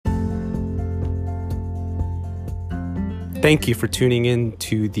Thank you for tuning in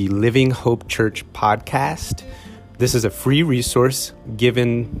to the Living Hope Church podcast. This is a free resource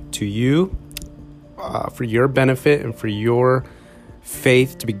given to you for your benefit and for your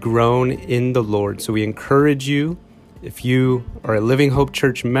faith to be grown in the Lord. So we encourage you, if you are a Living Hope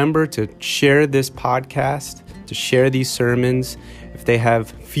Church member, to share this podcast, to share these sermons, if they have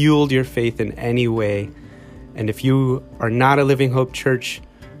fueled your faith in any way. And if you are not a Living Hope Church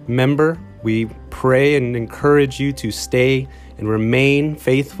member, we pray and encourage you to stay and remain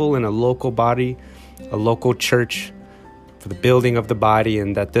faithful in a local body, a local church for the building of the body,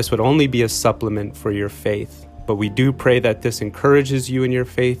 and that this would only be a supplement for your faith. But we do pray that this encourages you in your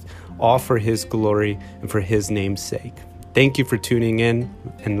faith, all for His glory and for His name's sake. Thank you for tuning in,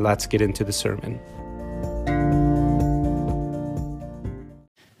 and let's get into the sermon.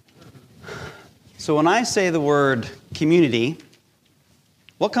 So when I say the word community,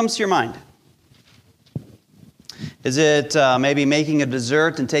 what comes to your mind? Is it maybe making a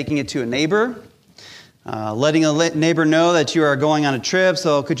dessert and taking it to a neighbor? Letting a neighbor know that you are going on a trip,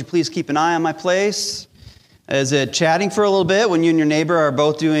 so could you please keep an eye on my place? Is it chatting for a little bit when you and your neighbor are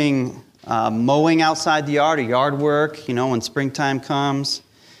both doing mowing outside the yard or yard work, when springtime comes?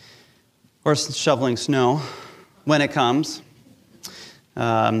 Or shoveling snow when it comes?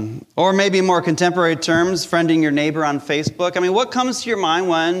 Or maybe in more contemporary terms, friending your neighbor on Facebook. What comes to your mind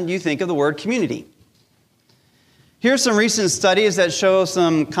when you think of the word community? Here are some recent studies that show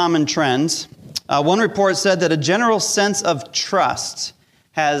some common trends. One report said that a general sense of trust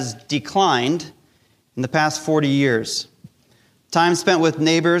has declined in the past 40 years. Time spent with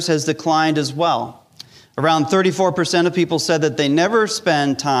neighbors has declined as well. Around 34% of people said that they never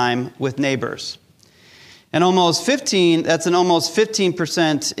spend time with neighbors. And that's an almost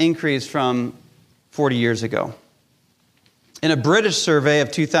 15% increase from 40 years ago. In a British survey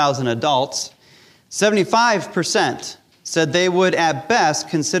of 2,000 adults, 75% said they would at best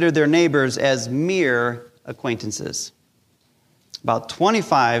consider their neighbors as mere acquaintances. About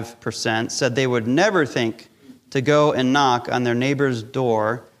 25% said they would never think to go and knock on their neighbor's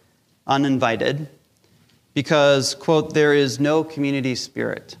door uninvited because, quote, there is no community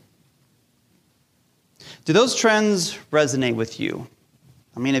spirit. Do those trends resonate with you?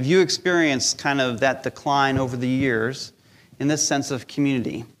 Have you experienced kind of that decline over the years in this sense of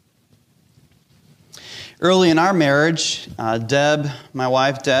community? Early in our marriage, my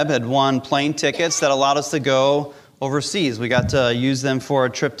wife Deb, had won plane tickets that allowed us to go overseas. We got to use them for a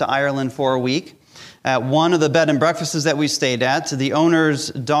trip to Ireland for a week. At one of the bed and breakfasts that we stayed at, the owner's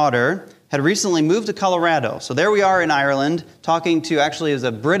daughter had recently moved to Colorado. So there we are in Ireland, talking to, actually, it was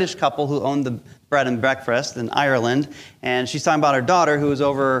a British couple who owned the bread and breakfast in Ireland, and she's talking about her daughter who was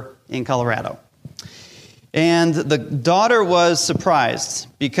over in Colorado. And the daughter was surprised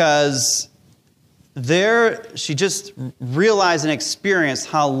because there she just realized and experienced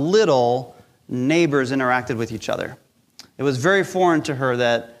how little neighbors interacted with each other. It was very foreign to her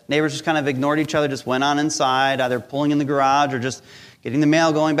that neighbors just kind of ignored each other, just went on inside, either pulling in the garage or just getting the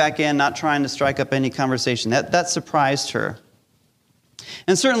mail, going back in, not trying to strike up any conversation. That surprised her.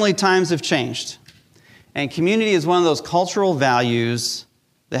 And certainly times have changed. And community is one of those cultural values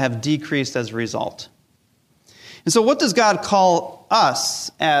that have decreased as a result. And so what does God call us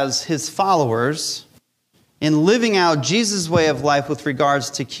as His followers in living out Jesus' way of life with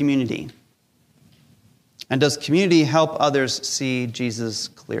regards to community? And does community help others see Jesus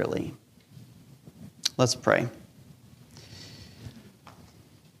clearly? Let's pray.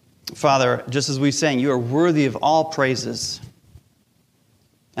 Father, just as we sang, you are worthy of all praises.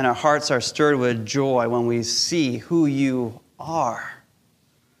 And our hearts are stirred with joy when we see who you are.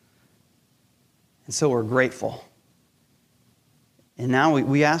 And so we're grateful. And now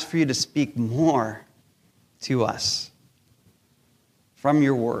we ask for you to speak more to us from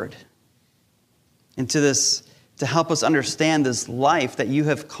your word. And to help us understand this life that you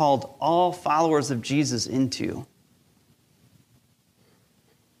have called all followers of Jesus into.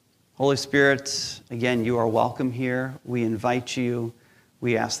 Holy Spirit, again, you are welcome here. We invite you.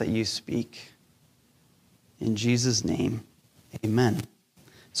 We ask that you speak. In Jesus' name, amen.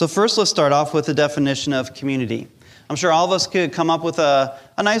 So first, let's start off with the definition of community. I'm sure all of us could come up with a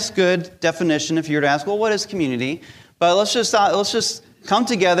nice, good definition if you were to ask, well, what is community? But let's just come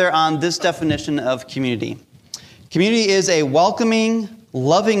together on this definition of community. Community is a welcoming,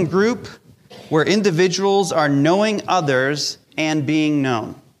 loving group where individuals are knowing others and being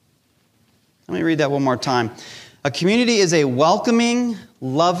known. Let me read that one more time. A community is a welcoming,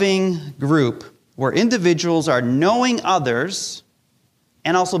 loving group where individuals are knowing others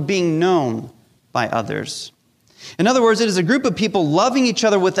and also being known by others. In other words, it is a group of people loving each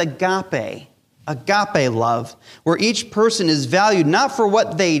other with agape, Agape love, where each person is valued not for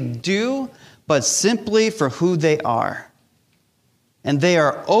what they do, but simply for who they are. And they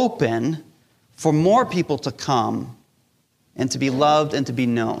are open for more people to come and to be loved and to be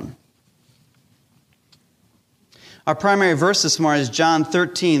known. Our primary verse this morning is John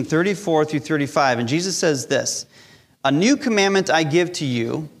 13, 34 through 35. And Jesus says this, "A new commandment I give to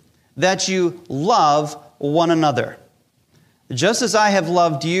you, that you love one another. Just as I have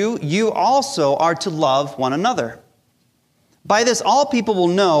loved you, you also are to love one another. By this all people will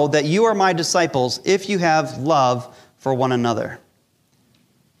know that you are my disciples if you have love for one another."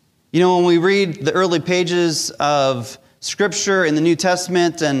 You know, when we read the early pages of Scripture in the New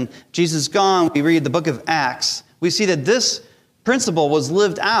Testament and Jesus gone, we read the book of Acts, we see that this principle was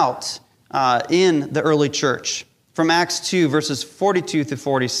lived out in the early church. From Acts 2, verses 42 through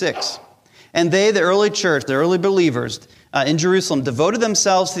 46. "And they, the early church, the early believers in Jerusalem, devoted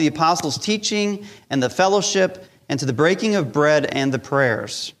themselves to the apostles' teaching and the fellowship and to the breaking of bread and the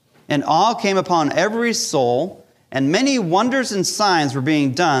prayers. And awe came upon every soul, and many wonders and signs were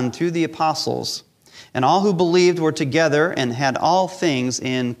being done through the apostles. And all who believed were together and had all things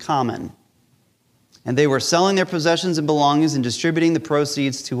in common. And they were selling their possessions and belongings and distributing the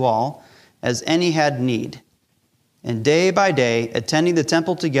proceeds to all, as any had need. And day by day, attending the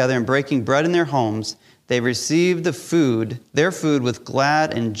temple together and breaking bread in their homes, they received their food with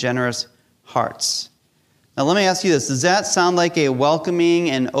glad and generous hearts." Now let me ask you this. Does that sound like a welcoming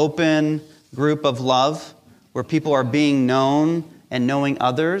and open group of love where people are being known and knowing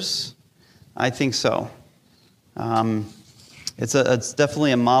others? I think so. It's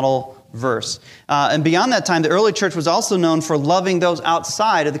definitely a model verse. And beyond that time, the early church was also known for loving those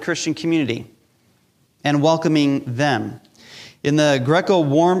outside of the Christian community and welcoming them. In the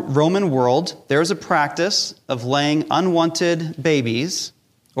Greco-Roman world, there is a practice of laying unwanted babies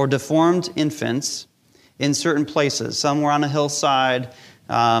or deformed infants in certain places. Some were on a hillside,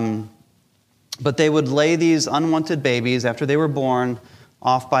 but they would lay these unwanted babies after they were born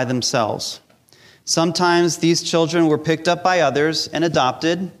off by themselves. Sometimes these children were picked up by others and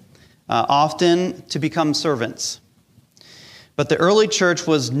adopted, often to become servants. But the early church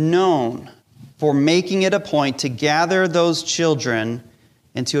was known for making it a point to gather those children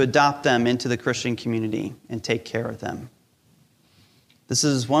and to adopt them into the Christian community and take care of them. This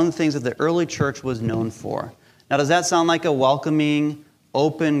is one of the things that the early church was known for. Now, does that sound like a welcoming,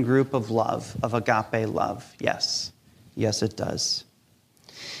 open group of love, of agape love? Yes. Yes, it does.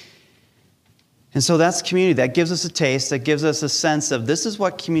 And so that's community. That gives us a taste. That gives us a sense of this is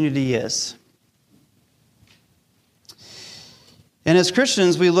what community is. And as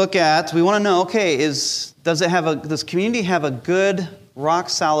Christians, we want to know, okay, does community have a good,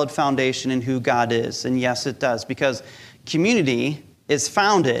 rock-solid foundation in who God is? And yes, it does, because community is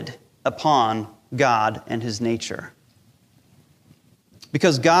founded upon God and His nature.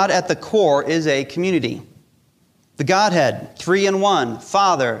 Because God at the core is a community. The Godhead, 3 in 1,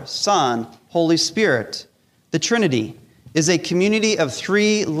 Father, Son, Holy Spirit. The Trinity is a community of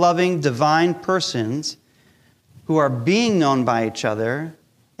 3 loving divine persons who are being known by each other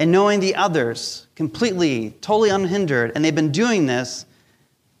and knowing the others completely, totally unhindered. And they've been doing this.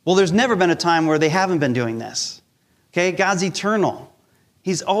 Well, there's never been a time where they haven't been doing this. Okay, God's eternal.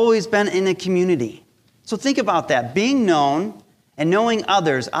 He's always been in a community. So think about that, being known and knowing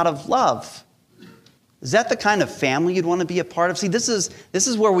others out of love. Is that the kind of family you'd want to be a part of? See, this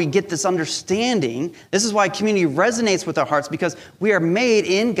is where we get this understanding. This is why community resonates with our hearts, because we are made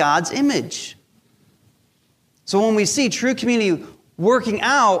in God's image. So when we see true community working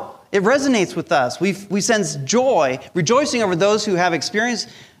out, it resonates with us. We sense joy, rejoicing over those who have experienced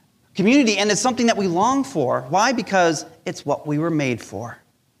community, and it's something that we long for. Why? Because it's what we were made for.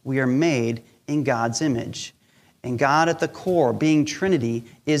 We are made in God's image. And God at the core, being Trinity,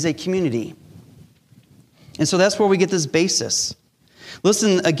 is a community. And so that's where we get this basis.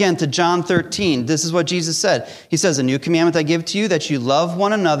 Listen again to John 13. This is what Jesus said. He says, "A new commandment I give to you, that you love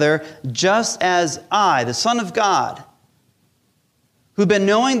one another, just as I, the Son of God, who've been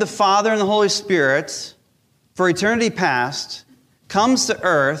knowing the Father and the Holy Spirit for eternity past, comes to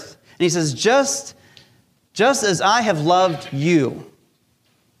earth." And he says, just as I have loved you.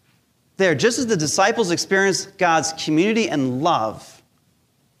 There, just as the disciples experienced God's community and love,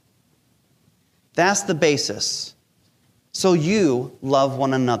 that's the basis. So you love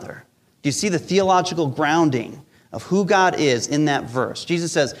one another. Do you see the theological grounding of who God is in that verse?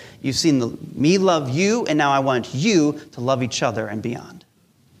 Jesus says, you've seen me love you, and now I want you to love each other and beyond.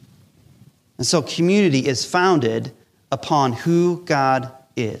 And so community is founded upon who God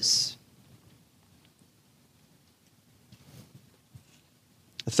is.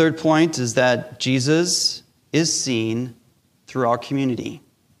 The third point is that Jesus is seen through our community.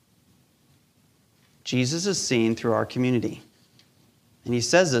 Jesus is seen through our community. And he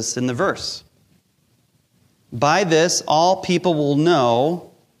says this in the verse. By this, all people will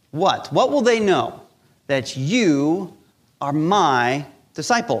know what? What will they know? That you are my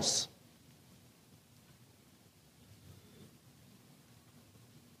disciples.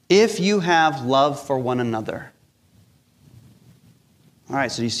 If you have love for one another. All right,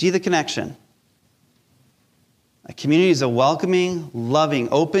 so you see the connection. A community is a welcoming, loving,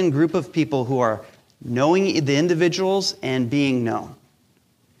 open group of people who are knowing the individuals and being known.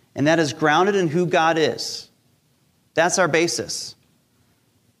 And that is grounded in who God is. That's our basis.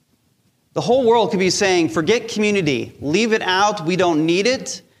 The whole world could be saying, forget community, leave it out, we don't need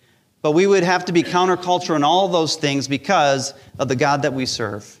it, but we would have to be counterculture in all those things because of the God that we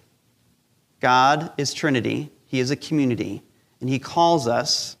serve. God is Trinity, He is a community, and He calls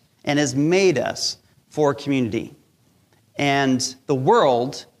us and has made us for community. And the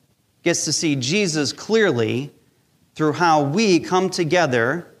world gets to see Jesus clearly through how we come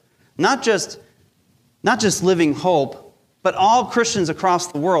together, not just Living Hope, but all Christians across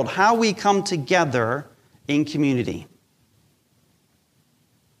the world, how we come together in community.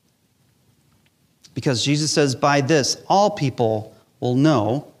 Because Jesus says, by this, all people will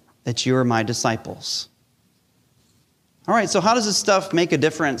know that you are my disciples. All right, so how does this stuff make a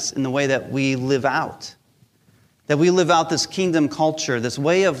difference in the way that we live out? That we live out this kingdom culture, this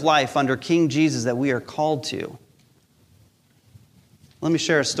way of life under King Jesus that we are called to? Let me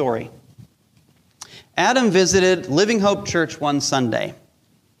share a story. Adam visited Living Hope Church one Sunday.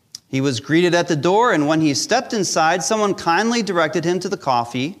 He was greeted at the door, and when he stepped inside, someone kindly directed him to the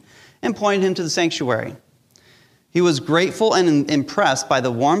coffee and pointed him to the sanctuary. He was grateful and impressed by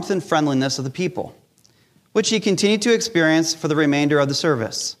the warmth and friendliness of the people, which he continued to experience for the remainder of the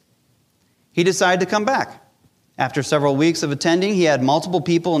service. He decided to come back. After several weeks of attending, he had multiple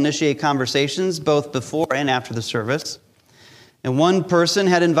people initiate conversations both before and after the service, and one person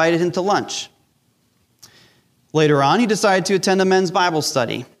had invited him to lunch. Later on, he decided to attend a men's Bible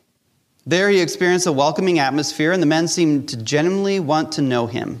study. There he experienced a welcoming atmosphere, and the men seemed to genuinely want to know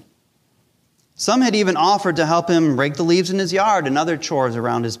him. Some had even offered to help him rake the leaves in his yard and other chores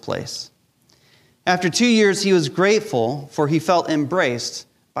around his place. After 2 years, he was grateful, for he felt embraced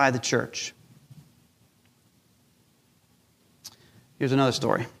by the church. Here's another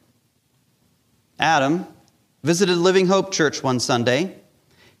story. Adam visited Living Hope Church one Sunday.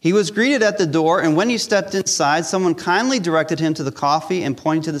 He was greeted at the door, and when he stepped inside, someone kindly directed him to the coffee and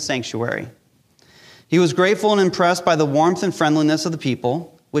pointed to the sanctuary. He was grateful and impressed by the warmth and friendliness of the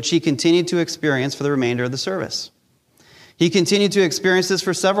people, which he continued to experience for the remainder of the service. He continued to experience this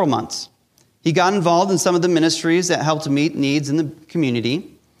for several months. He got involved in some of the ministries that helped meet needs in the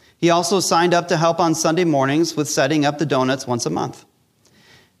community. He also signed up to help on Sunday mornings with setting up the donuts once a month.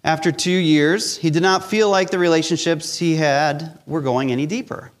 After 2 years, he did not feel like the relationships he had were going any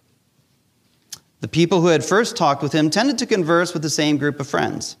deeper. The people who had first talked with him tended to converse with the same group of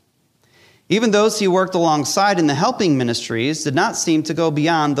friends. Even those he worked alongside in the helping ministries did not seem to go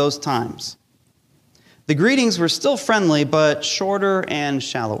beyond those times. The greetings were still friendly, but shorter and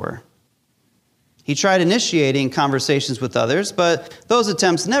shallower. He tried initiating conversations with others, but those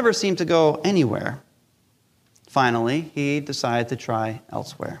attempts never seemed to go anywhere. Finally, he decided to try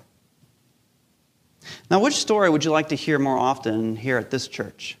elsewhere. Now, which story would you like to hear more often here at this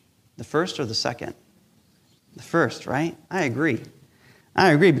church? The first or the second? The first, right? I agree,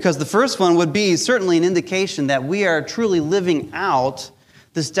 because the first one would be certainly an indication that we are truly living out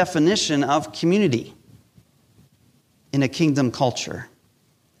this definition of community in a kingdom culture.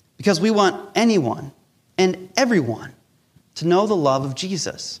 Because we want anyone and everyone to know the love of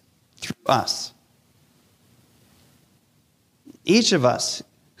Jesus through us. Each of us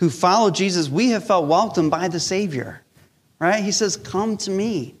who follow Jesus, we have felt welcomed by the Savior, right? He says, come to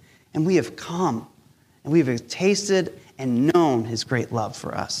me. And we have come, and we have tasted and known His great love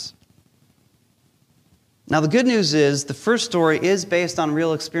for us. Now, the good news is the first story is based on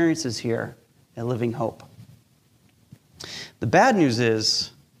real experiences here at Living Hope. The bad news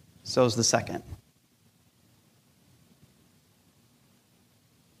is, so is the second.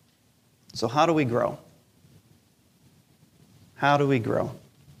 So how do we grow? How do we grow?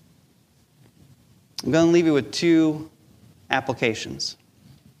 I'm going to leave you with 2 applications.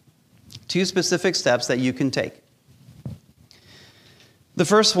 2 specific steps that you can take. The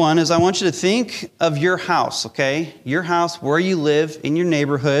first one is I want you to think of your house, okay? Your house, where you live, in your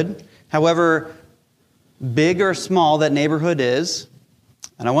neighborhood, however big or small that neighborhood is.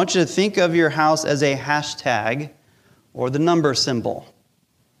 And I want you to think of your house as a hashtag or the number symbol.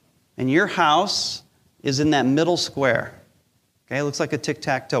 and your house is in that middle square. Okay, it looks like a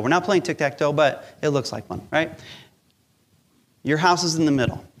tic-tac-toe. We're not playing tic-tac-toe, but it looks like one, right? Your house is in the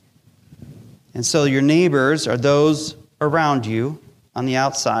middle. And so your neighbors are those around you on the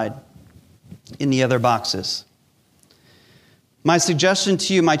outside in the other boxes. My suggestion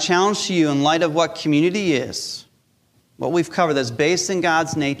to you, my challenge to you in light of what community is, what we've covered that's based in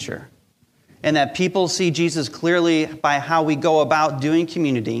God's nature, and that people see Jesus clearly by how we go about doing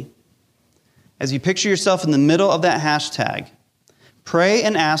community, as you picture yourself in the middle of that hashtag, pray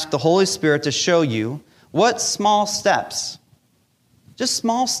and ask the Holy Spirit to show you what small steps, just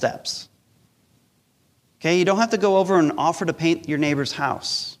small steps. Okay, you don't have to go over and offer to paint your neighbor's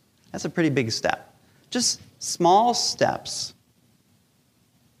house. That's a pretty big step. Just small steps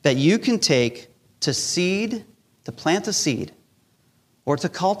that you can take to plant a seed, or to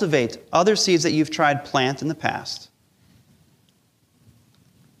cultivate other seeds that you've tried plant in the past.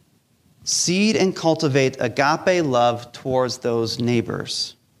 Seed and cultivate agape love towards those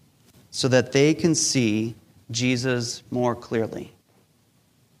neighbors so that they can see Jesus more clearly.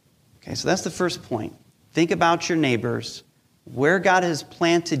 Okay, so that's the first point. Think about your neighbors, where God has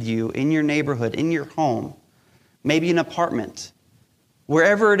planted you in your neighborhood, in your home, maybe an apartment.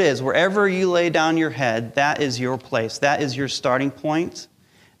 Wherever it is, wherever you lay down your head, that is your place. That is your starting point.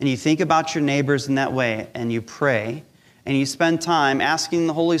 And you think about your neighbors in that way, and you pray, and you spend time asking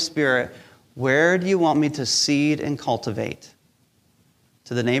the Holy Spirit, where do you want me to seed and cultivate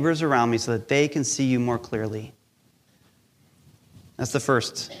to the neighbors around me so that they can see you more clearly? That's the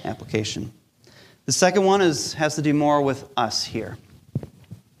first application. The second one has to do more with us here.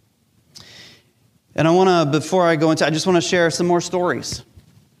 And before I go into, I just want to share some more stories.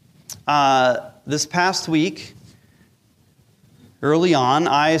 This past week, early on,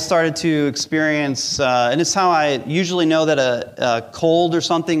 I started to experience, and it's how I usually know that a cold or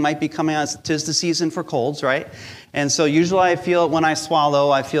something might be coming on. Tis the season for colds, right? And so usually I feel it when I swallow.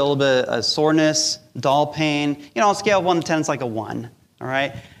 I feel a little bit of soreness, dull pain. On a scale of 1 to 10, it's like a 1, all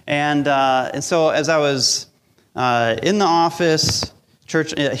right? And so as I was in the office,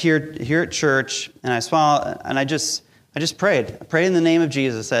 church here at church, and I swallowed, and I just prayed. I prayed in the name of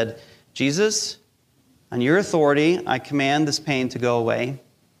Jesus. I said, Jesus, on your authority, I command this pain to go away.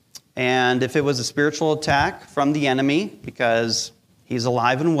 And if it was a spiritual attack from the enemy, because he's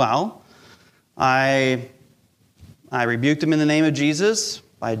alive and well, I rebuked him in the name of Jesus,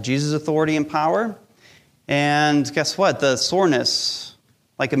 by Jesus' authority and power. And guess what? The soreness,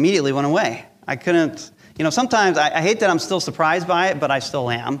 immediately went away. I couldn't, sometimes I hate that I'm still surprised by it, but I still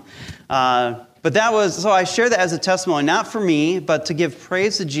am. But so I share that as a testimony, not for me, but to give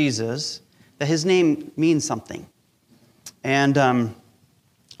praise to Jesus, that his name means something. And I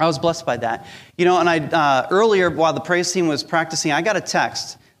was blessed by that. And earlier, while the praise team was practicing, I got a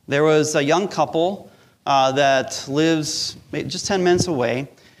text. There was a young couple that lives just 10 minutes away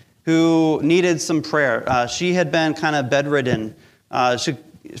who needed some prayer. She had been kind of bedridden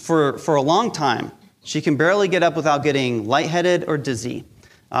for a long time. She can barely get up without getting lightheaded or dizzy.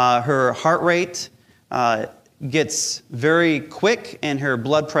 Her heart rate gets very quick, and her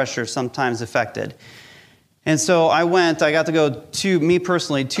blood pressure sometimes affected. And so I got to go me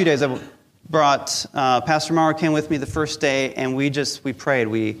personally, 2 days. I brought, Pastor Mara came with me the first day, and we prayed.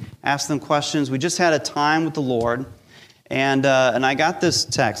 We asked them questions. We just had a time with the Lord. And I got this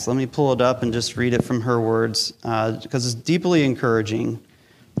text. Let me pull it up and just read it from her words, because it's deeply encouraging.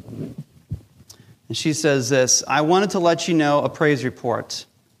 And she says this: I wanted to let you know a praise report.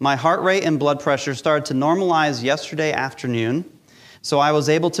 My heart rate and blood pressure started to normalize yesterday afternoon, so I was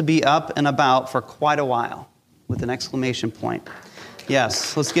able to be up and about for quite a while, with an exclamation point.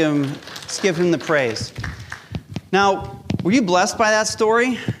 Yes, let's give him the praise. Now, were you blessed by that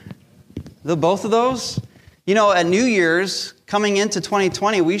story? Both of those? At New Year's, coming into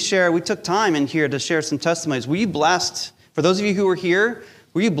 2020, we took time in here to share some testimonies. Were you blessed? For those of you who were here,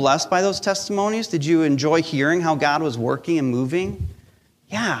 were you blessed by those testimonies? Did you enjoy hearing how God was working and moving?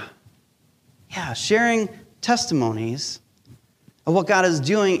 Yeah, sharing testimonies of what God is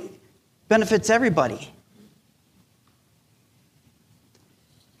doing benefits everybody.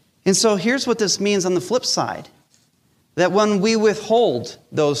 And so here's what this means on the flip side, that when we withhold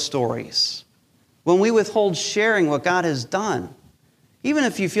those stories, when we withhold sharing what God has done, even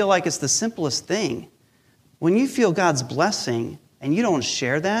if you feel like it's the simplest thing, when you feel God's blessing and you don't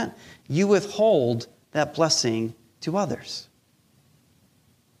share that, you withhold that blessing to others.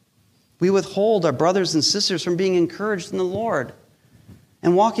 We withhold our brothers and sisters from being encouraged in the Lord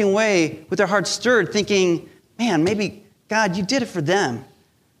and walking away with their hearts stirred, thinking, man, maybe, God, you did it for them.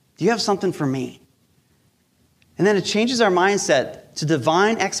 Do you have something for me? And then it changes our mindset to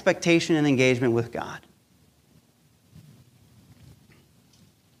divine expectation and engagement with God.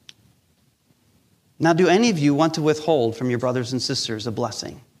 Now, do any of you want to withhold from your brothers and sisters a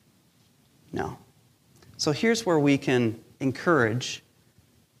blessing? No. So here's where we can encourage,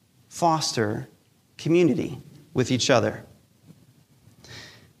 foster community with each other.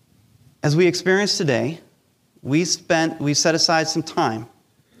 As we experience today, we set aside some time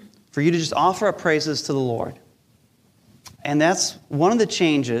for you to just offer up praises to the Lord. And that's one of the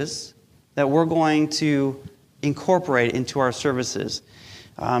changes that we're going to incorporate into our services.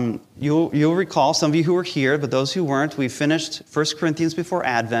 You'll recall, some of you who were here, but those who weren't, we finished 1 Corinthians before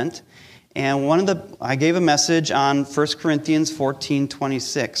Advent. And I gave a message on 1 Corinthians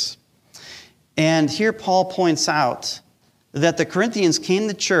 14:26. And here Paul points out that the Corinthians came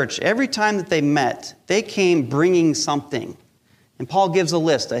to church. Every time that they met, they came bringing something. And Paul gives a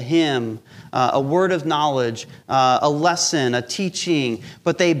list, a hymn, a word of knowledge, a lesson, a teaching.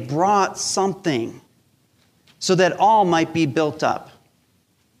 But they brought something so that all might be built up.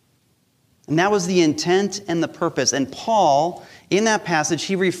 And that was the intent and the purpose. And Paul, in that passage,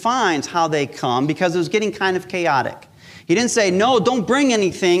 he refines how they come because it was getting kind of chaotic. He didn't say, no, don't bring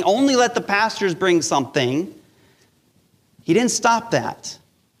anything, only let the pastors bring something. He didn't stop that.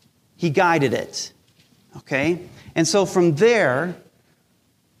 He guided it. Okay? And so from there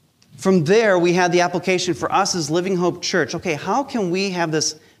we had the application for us as Living Hope Church. Okay, how can we have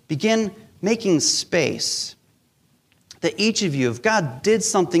this begin making space that each of you, if God did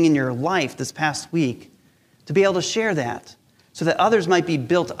something in your life this past week, to be able to share that so that others might be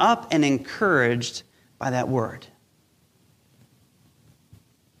built up and encouraged by that word.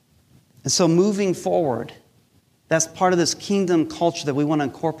 And so moving forward, that's part of this kingdom culture that we want to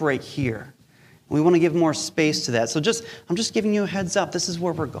incorporate here. We want to give more space to that. So I'm just giving you a heads up. This is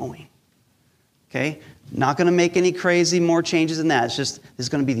where we're going. Okay? Not going to make any crazy more changes than that. It's just, this is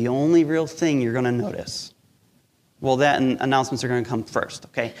going to be the only real thing you're going to notice. Well, that and announcements are going to come first,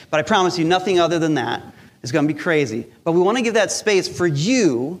 okay? But I promise you, nothing other than that is going to be crazy. But we want to give that space for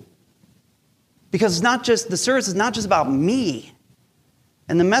you because the service is not just about me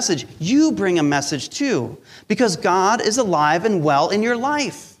and the message. You bring a message too because God is alive and well in your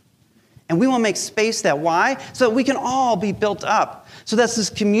life. And we want to make space that. Why? So that we can all be built up. So that's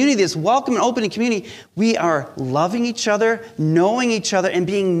this community, this welcome and opening community. We are loving each other, knowing each other, and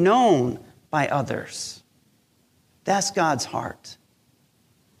being known by others. That's God's heart.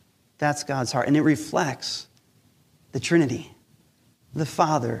 That's God's heart. And it reflects the Trinity, the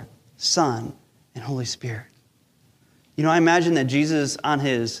Father, Son, and Holy Spirit. You know, I imagine that Jesus, on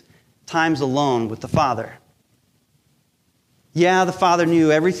his times alone with the Father, the Father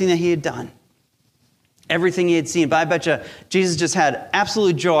knew everything that he had done, everything he had seen. But I bet you Jesus just had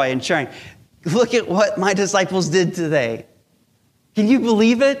absolute joy in sharing. Look at what my disciples did today. Can you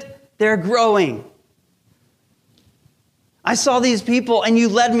believe it? They're growing. I saw these people, and you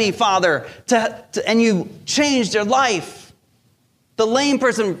led me, Father, and you changed their life. The lame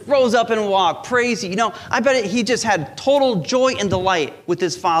person rose up and walked. Praise you. You know, I bet he just had total joy and delight with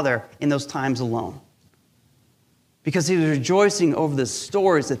his Father in those times alone. Because he was rejoicing over the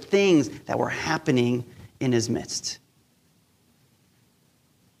stories, the things that were happening in his midst.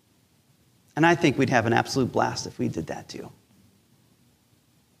 And I think we'd have an absolute blast if we did that too.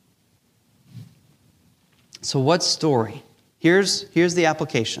 So what story? Here's the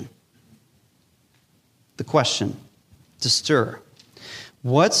application. The question to stir.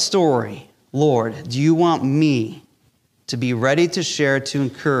 What story, Lord, do you want me to be ready to share to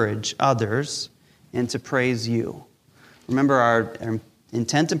encourage others and to praise you? Remember, our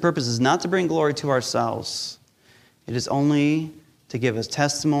intent and purpose is not to bring glory to ourselves. It is only to give us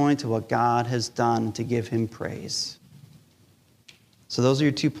testimony to what God has done, to give him praise. So those are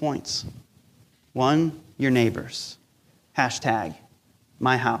your 2 points. 1, your neighbors.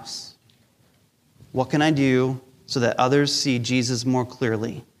 #myhouse. What can I do so that others see Jesus more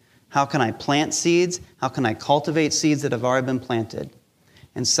clearly? How can I plant seeds? How can I cultivate seeds that have already been planted?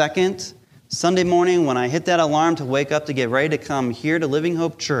 And second, Sunday morning when I hit that alarm to wake up to get ready to come here to Living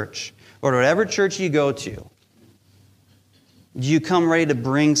Hope Church or to whatever church you go to, do you come ready to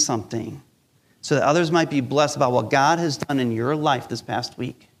bring something so that others might be blessed about what God has done in your life this past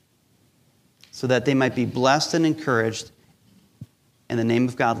week? So that they might be blessed and encouraged and the name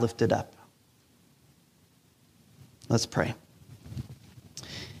of God lifted up. Let's pray.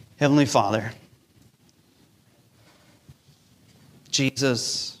 Heavenly Father,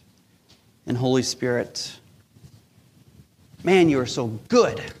 Jesus and Holy Spirit, man, you are so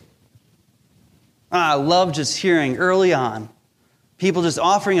good. I love just hearing early on people just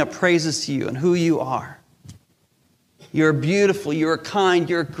offering up praises to you and who you are. You're beautiful. You're kind.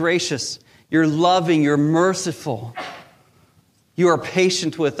 You're gracious. You're loving. You're merciful. You are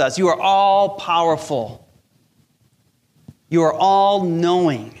patient with us. You are all powerful. You are all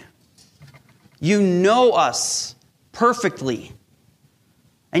knowing. You know us perfectly.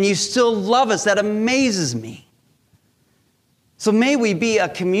 And you still love us. That amazes me. So may we be a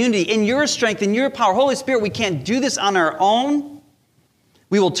community in your strength, in your power. Holy Spirit, we can't do this on our own.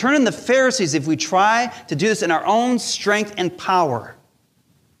 We will turn in the Pharisees if we try to do this in our own strength and power.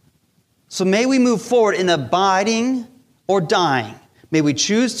 So may we move forward in abiding or dying. May we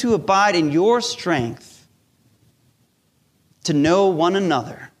choose to abide in your strength to know one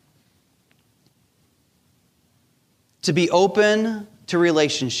another, to be open to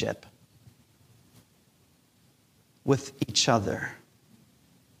relationship with each other.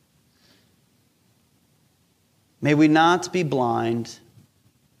 May we not be blind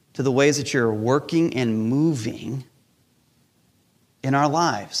to the ways that you're working and moving in our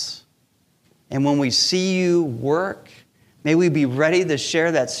lives. And when we see you work, may we be ready to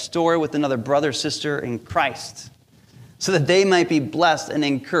share that story with another brother or sister in Christ so that they might be blessed and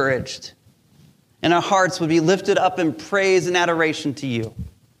encouraged. And our hearts would be lifted up in praise and adoration to you.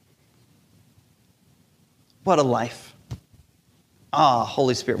 What a life.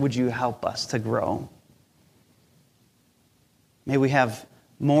 Holy Spirit, would you help us to grow? May we have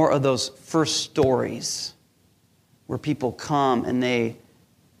more of those first stories where people come and they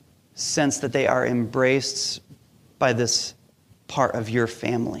sense that they are embraced by this part of your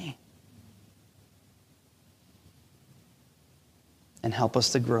family. And help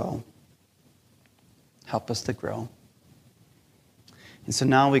us to grow. Help us to grow. And so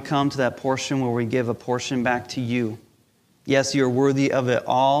now we come to that portion where we give a portion back to you. Yes, you're worthy of it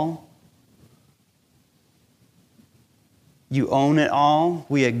all. You own it all.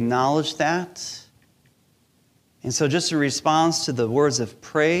 We acknowledge that. And so just in response to the words of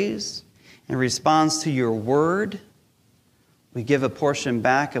praise, in response to your word, we give a portion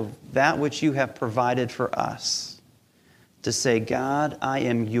back of that which you have provided for us. To say, God, I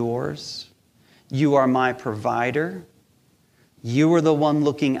am yours. You are my provider. You are the one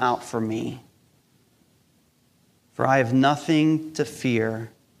looking out for me. For I have nothing to fear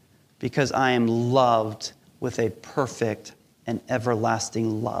because I am loved with a perfect and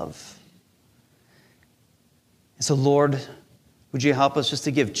everlasting love. And so, Lord, would you help us just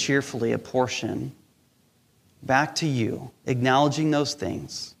to give cheerfully a portion back to you, acknowledging those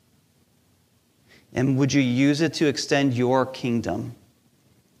things. And would you use it to extend your kingdom?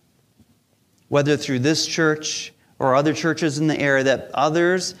 Whether through this church or other churches in the area, that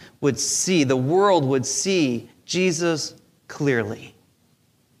others would see, the world would see Jesus clearly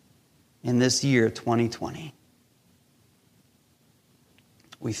in this year, 2020.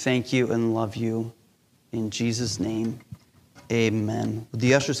 We thank you and love you. In Jesus' name, amen. Would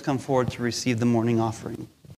the ushers come forward to receive the morning offering?